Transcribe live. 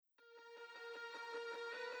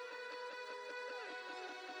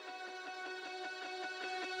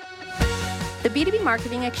The B2B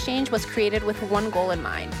Marketing Exchange was created with one goal in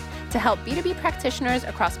mind: to help B2B practitioners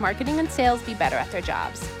across marketing and sales be better at their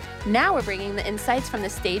jobs. Now we're bringing the insights from the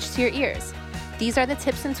stage to your ears. These are the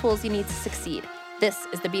tips and tools you need to succeed. This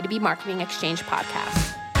is the B2B Marketing Exchange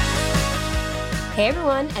podcast. Hey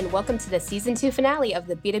everyone, and welcome to the Season 2 finale of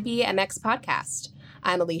the B2B MX podcast.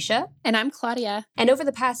 I'm Alicia. And I'm Claudia. And over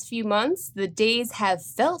the past few months, the days have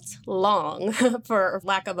felt long, for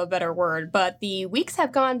lack of a better word, but the weeks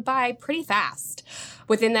have gone by pretty fast.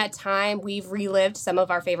 Within that time, we've relived some of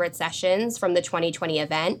our favorite sessions from the 2020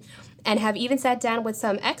 event and have even sat down with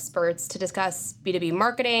some experts to discuss B2B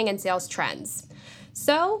marketing and sales trends.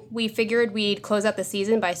 So we figured we'd close out the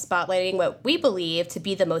season by spotlighting what we believe to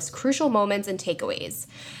be the most crucial moments and takeaways.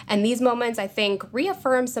 And these moments, I think,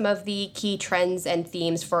 reaffirm some of the key trends and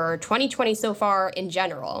themes for 2020 so far in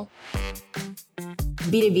general.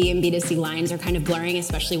 B2B and B2C lines are kind of blurring,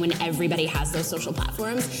 especially when everybody has those social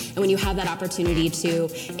platforms. And when you have that opportunity to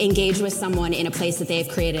engage with someone in a place that they've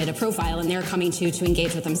created a profile and they're coming to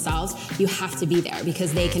engage with themselves, you have to be there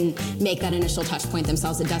because they can make that initial touch point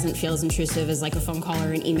themselves. It doesn't feel as intrusive as like a phone call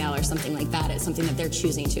or an email or something like that. It's something that they're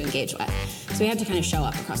choosing to engage with. So we have to kind of show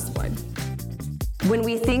up across the board. When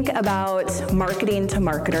we think about marketing to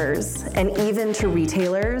marketers and even to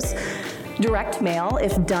retailers, direct mail,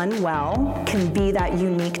 if done well, can be that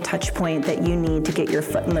unique touch point that you need to get your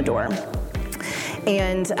foot in the door.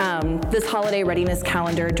 And this holiday readiness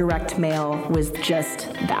calendar, direct mail, was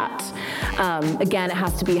just that. Again, it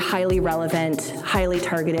has to be highly relevant, highly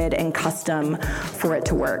targeted, and custom for it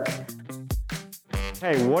to work.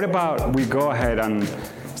 Hey, what about we go ahead and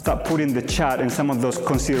start putting the chat in some of those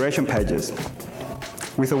consideration pages?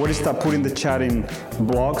 We already start putting the chat in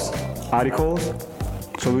blogs, articles,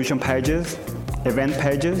 solution pages, event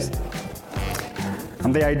pages.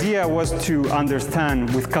 And the idea was to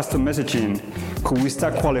understand with custom messaging, could we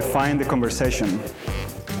start qualifying the conversation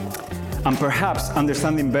and perhaps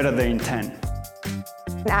understanding better the intent.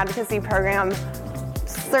 An advocacy program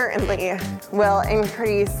certainly will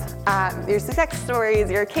increase your success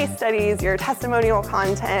stories, your case studies, your testimonial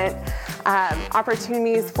content,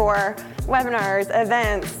 opportunities for webinars,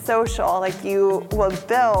 events, social. Like, you will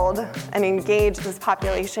build and engage this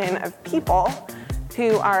population of people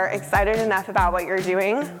who are excited enough about what you're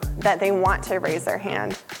doing that they want to raise their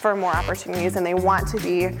hand for more opportunities, and they want to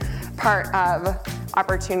be part of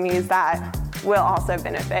opportunities that will also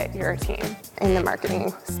benefit your team in the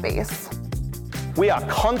marketing space. We are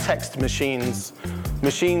context machines.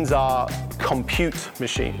 Machines are compute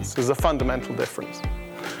machines. There's a fundamental difference.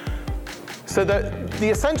 So the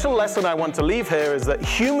essential lesson I want to leave here is that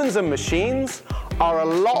humans and machines are a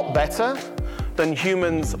lot better than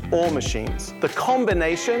humans or machines. The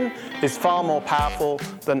combination is far more powerful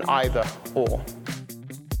than either or.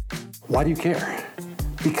 Why do you care?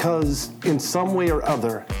 Because in some way or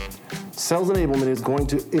other, sales enablement is going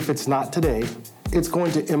to, if it's not today, it's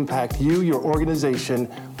going to impact you, your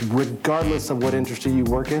organization, regardless of what industry you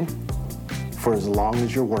work in, for as long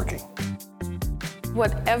as you're working.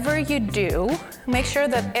 Whatever you do, make sure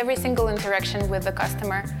that every single interaction with the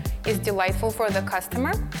customer is delightful for the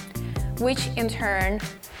customer, which in turn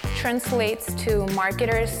translates to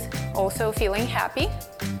marketers also feeling happy,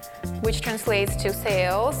 which translates to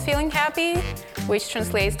sales feeling happy, which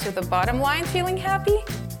translates to the bottom line feeling happy.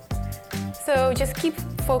 So just keep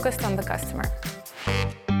focused on the customer.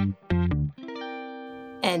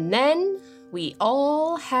 And then we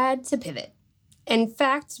all had to pivot. In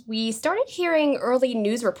fact, we started hearing early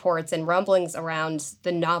news reports and rumblings around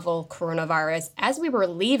the novel coronavirus as we were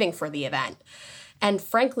leaving for the event. And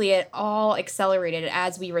frankly, it all accelerated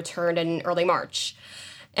as we returned in early March.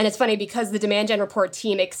 And it's funny because the Demand Gen Report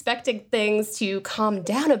team expected things to calm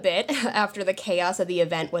down a bit after the chaos of the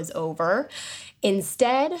event was over.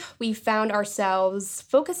 Instead, we found ourselves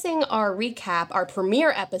focusing our recap, our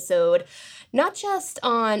premiere episode, not just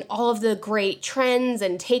on all of the great trends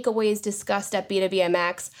and takeaways discussed at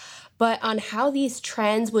B2BMX, but on how these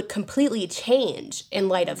trends would completely change in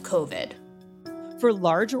light of COVID. For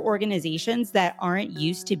larger organizations that aren't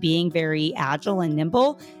used to being very agile and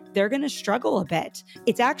nimble, they're going to struggle a bit.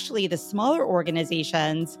 It's actually the smaller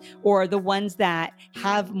organizations or the ones that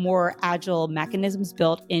have more agile mechanisms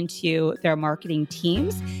built into their marketing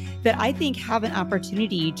teams that I think have an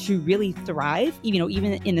opportunity to really thrive, even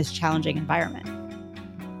in this challenging environment.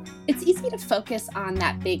 It's easy to focus on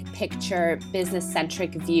that big picture,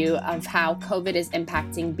 business-centric view of how COVID is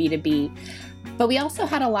impacting B2B. But we also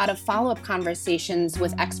had a lot of follow-up conversations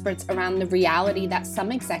with experts around the reality that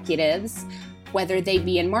some executives, whether they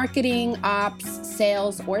be in marketing, ops,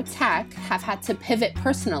 sales, or tech, have had to pivot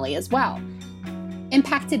personally as well.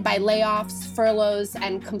 Impacted by layoffs, furloughs,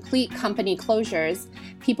 and complete company closures,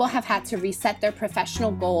 people have had to reset their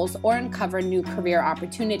professional goals or uncover new career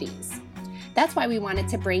opportunities. That's why we wanted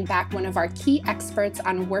to bring back one of our key experts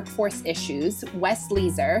on workforce issues, Wes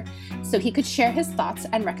Leeser, so he could share his thoughts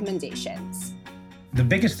and recommendations. The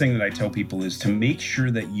biggest thing that I tell people is to make sure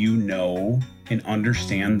that you know and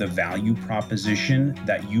understand the value proposition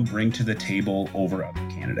that you bring to the table over other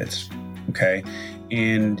candidates. Okay.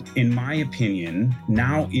 And in my opinion,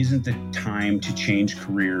 now isn't the time to change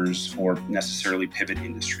careers or necessarily pivot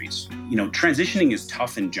industries. Transitioning is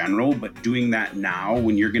tough in general, but doing that now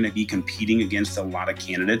when you're going to be competing against a lot of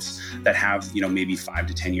candidates that have, maybe 5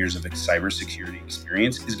 to 10 years of cybersecurity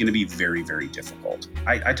experience is going to be very, very difficult.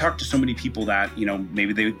 I talked to so many people that,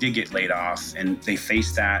 maybe they did get laid off and they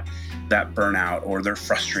face that burnout, or they're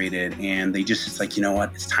frustrated and it's like, you know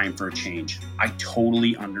what, it's time for a change. I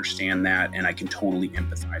totally understand that, and I can totally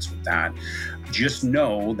empathize with that. Just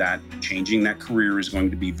know that changing that career is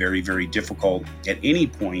going to be very, very difficult at any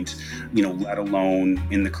point, let alone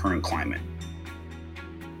in the current climate.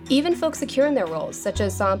 Even folks secure in their roles, such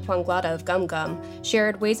as Sam Panglada of GumGum,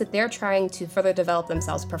 shared ways that they're trying to further develop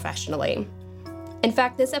themselves professionally. In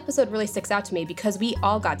fact, this episode really sticks out to me because we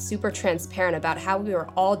all got super transparent about how we were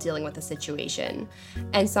all dealing with the situation.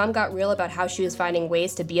 And Sam got real about how she was finding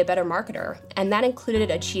ways to be a better marketer, and that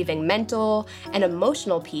included achieving mental and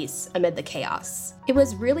emotional peace amid the chaos. It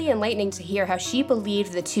was really enlightening to hear how she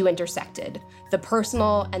believed the two intersected, the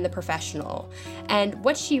personal and the professional, and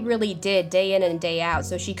what she really did day in and day out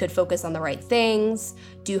so she could focus on the right things,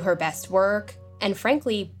 do her best work, and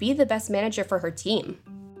frankly, be the best manager for her team.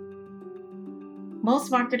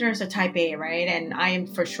 Most marketers are type A, right? And I am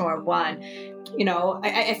for sure one.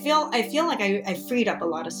 I feel like I freed up a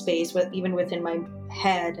lot of space even within my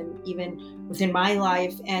head and even within my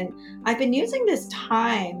life. And I've been using this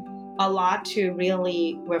time a lot to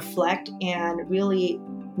really reflect, and really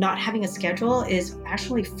not having a schedule is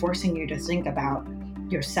actually forcing you to think about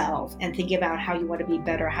yourself and thinking about how you want to be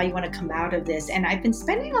better, how you want to come out of this. And I've been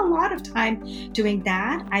spending a lot of time doing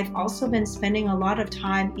that. I've also been spending a lot of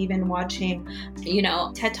time even watching,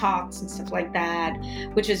 TED Talks and stuff like that,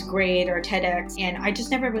 which is great, or TEDx. And I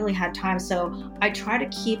just never really had time. So I try to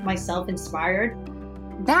keep myself inspired.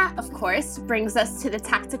 That, of course, brings us to the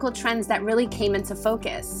tactical trends that really came into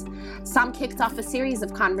focus. Sam kicked off a series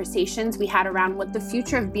of conversations we had around what the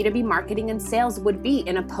future of B2B marketing and sales would be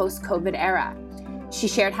in a post-COVID era. She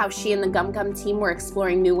shared how she and the GumGum team were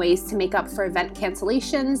exploring new ways to make up for event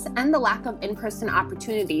cancellations and the lack of in-person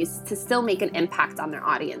opportunities to still make an impact on their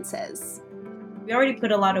audiences. We already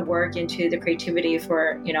put a lot of work into the creativity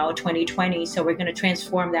for, 2020, so we're going to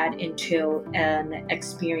transform that into an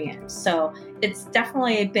experience. So it's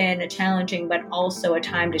definitely been challenging, but also a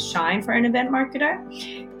time to shine for an event marketer.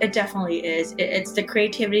 It definitely is. It's the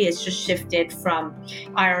creativity has just shifted from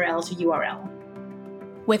IRL to URL.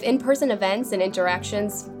 With in-person events and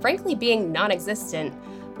interactions, frankly, being non-existent,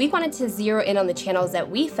 we wanted to zero in on the channels that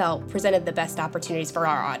we felt presented the best opportunities for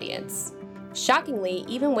our audience. Shockingly,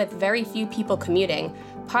 even with very few people commuting,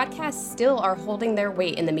 podcasts still are holding their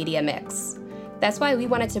weight in the media mix. That's why we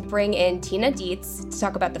wanted to bring in Tina Dietz to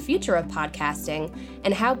talk about the future of podcasting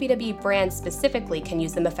and how B2B brands specifically can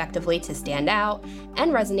use them effectively to stand out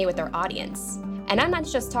and resonate with their audience. And I'm not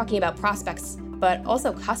just talking about prospects, but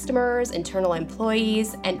also customers, internal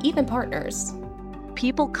employees, and even partners.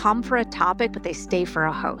 People come for a topic, but they stay for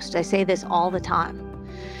a host. I say this all the time.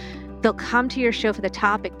 They'll come to your show for the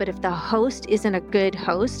topic, but if the host isn't a good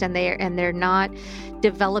host and they're not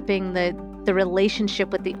developing the relationship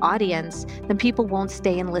with the audience, then people won't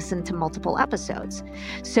stay and listen to multiple episodes.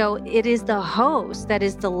 So it is the host that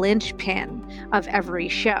is the linchpin of every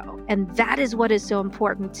show. And that is what is so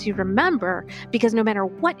important to remember, because no matter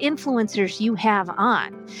what influencers you have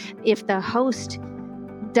on, if the host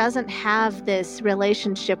doesn't have this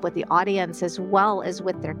relationship with the audience as well as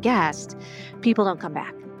with their guest, people don't come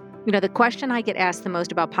back. The question I get asked the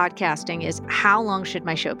most about podcasting is, how long should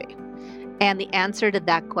my show be? And the answer to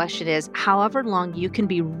that question is however long you can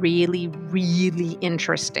be really, really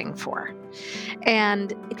interesting for.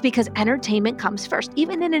 And because entertainment comes first,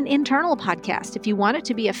 even in an internal podcast, if you want it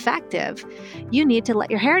to be effective, you need to let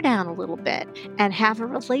your hair down a little bit and have a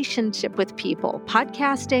relationship with people.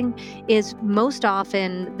 Podcasting is most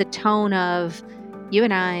often the tone of you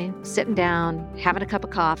and I sitting down, having a cup of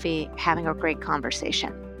coffee, having a great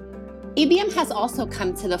conversation. ABM has also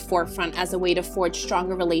come to the forefront as a way to forge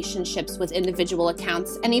stronger relationships with individual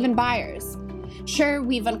accounts and even buyers. Sure,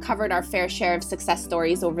 we've uncovered our fair share of success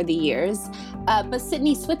stories over the years, but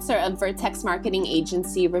Sydney Switzer of Vertex Marketing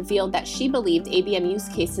Agency revealed that she believed ABM use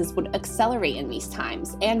cases would accelerate in these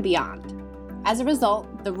times and beyond. As a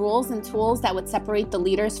result, the rules and tools that would separate the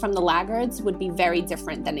leaders from the laggards would be very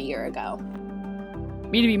different than a year ago.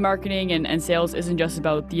 B2B marketing and sales isn't just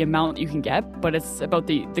about the amount you can get, but it's about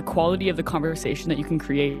the quality of the conversation that you can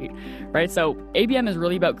create, right? So ABM is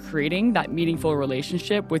really about creating that meaningful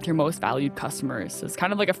relationship with your most valued customers. It's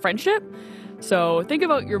kind of like a friendship. So think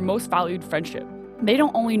about your most valued friendship. They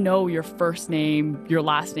don't only know your first name, your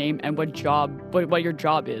last name, and what your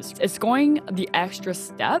job is. It's going the extra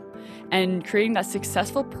step and creating that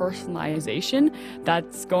successful personalization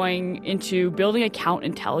that's going into building account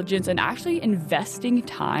intelligence and actually investing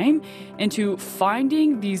time into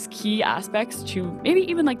finding these key aspects to maybe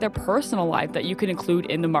even like their personal life that you can include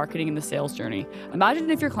in the marketing and the sales journey.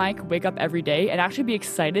 Imagine if your client could wake up every day and actually be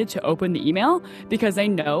excited to open the email because they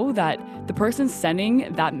know that the person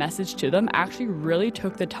sending that message to them actually really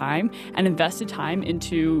took the time and invested time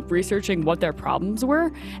into researching what their problems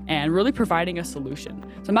were and really providing a solution.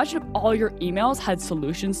 So imagine if all your emails had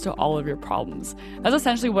solutions to all of your problems. That's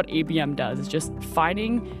essentially what ABM does. It's just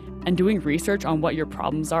finding and doing research on what your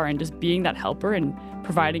problems are and just being that helper and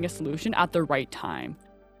providing a solution at the right time.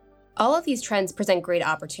 All of these trends present great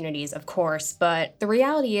opportunities, of course, but the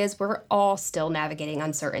reality is we're all still navigating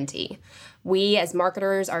uncertainty. We as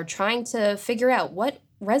marketers are trying to figure out what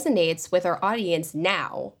resonates with our audience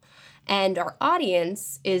now. And our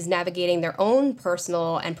audience is navigating their own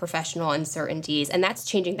personal and professional uncertainties, and that's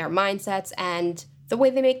changing their mindsets and the way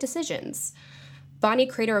they make decisions. Bonnie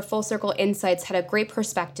Crater of Full Circle Insights had a great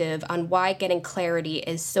perspective on why getting clarity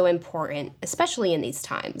is so important, especially in these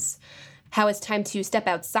times. How it's time to step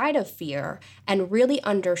outside of fear and really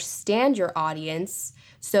understand your audience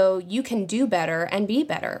so you can do better and be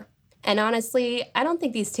better. And honestly, I don't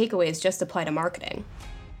think these takeaways just apply to marketing.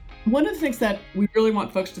 One of the things that we really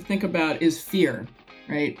want folks to think about is fear,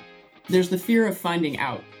 right? There's the fear of finding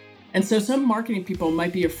out. And so some marketing people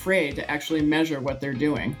might be afraid to actually measure what they're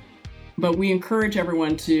doing. But we encourage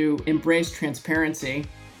everyone to embrace transparency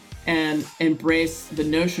and embrace the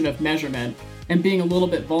notion of measurement and being a little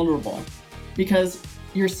bit vulnerable, because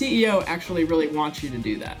your CEO actually really wants you to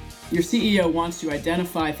do that. Your CEO wants to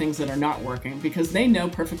identify things that are not working because they know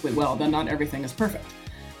perfectly well that not everything is perfect.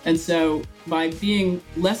 And so by being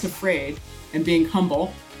less afraid and being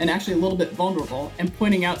humble and actually a little bit vulnerable and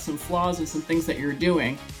pointing out some flaws and some things that you're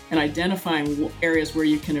doing and identifying areas where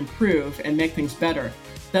you can improve and make things better,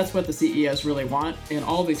 that's what the CEOs really want in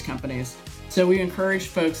all these companies. So we encourage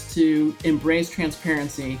folks to embrace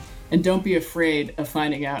transparency and don't be afraid of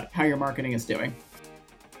finding out how your marketing is doing.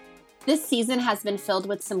 This season has been filled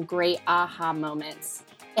with some great aha moments.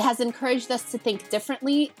 It has encouraged us to think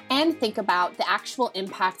differently and think about the actual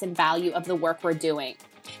impact and value of the work we're doing,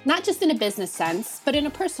 not just in a business sense, but in a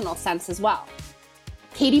personal sense as well.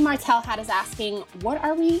 Katie Martell had us asking, what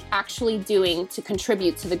are we actually doing to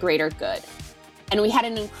contribute to the greater good? And we had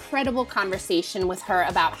an incredible conversation with her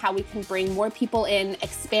about how we can bring more people in,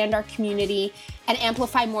 expand our community, and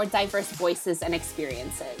amplify more diverse voices and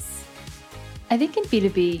experiences. I think in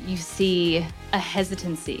B2B, you see a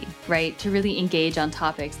hesitancy, right, to really engage on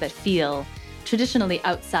topics that feel traditionally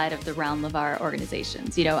outside of the realm of our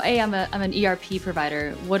organizations. You know, hey, I'm an ERP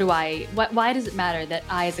provider. Why does it matter that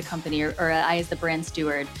I as a company or I as the brand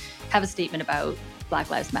steward have a statement about Black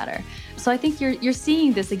Lives Matter? So I think you're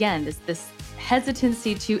seeing this again, this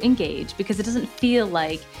hesitancy to engage because it doesn't feel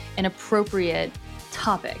like an appropriate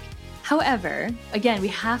topic. However, again, we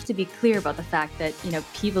have to be clear about the fact that, you know,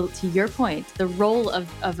 people, to your point, the role of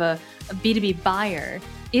a B2B buyer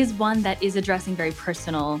is one that is addressing very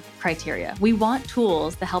personal criteria. We want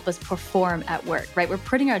tools to help us perform at work, right? We're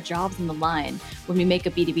putting our jobs on the line when we make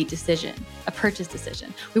a B2B decision, a purchase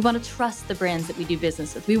decision. We want to trust the brands that we do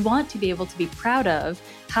business with. We want to be able to be proud of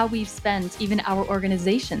how we've spent even our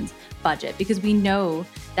organization's budget, because we know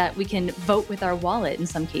that we can vote with our wallet in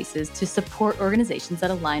some cases to support organizations that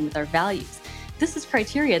align with our values. This is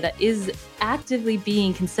criteria that is actively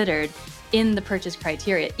being considered in the purchase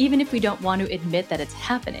criteria, even if we don't want to admit that it's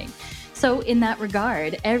happening. So in that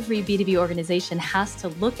regard, every B2B organization has to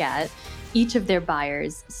look at each of their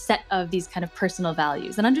buyers' set of these kind of personal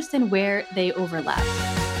values and understand where they overlap.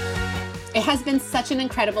 It has been such an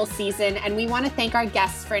incredible season, and we want to thank our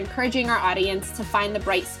guests for encouraging our audience to find the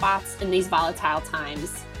bright spots in these volatile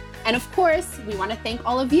times. And of course, we want to thank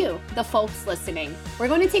all of you, the folks listening. We're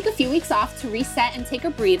going to take a few weeks off to reset and take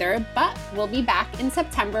a breather, but we'll be back in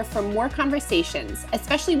September for more conversations,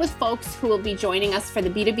 especially with folks who will be joining us for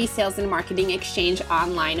the B2B Sales and Marketing Exchange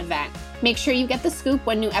online event. Make sure you get the scoop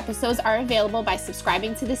when new episodes are available by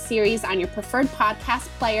subscribing to this series on your preferred podcast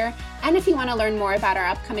player. And if you want to learn more about our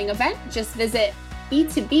upcoming event, just visit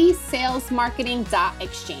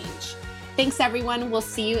b2bsalesmarketing.exchange. Thanks, everyone. We'll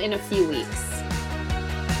see you in a few weeks.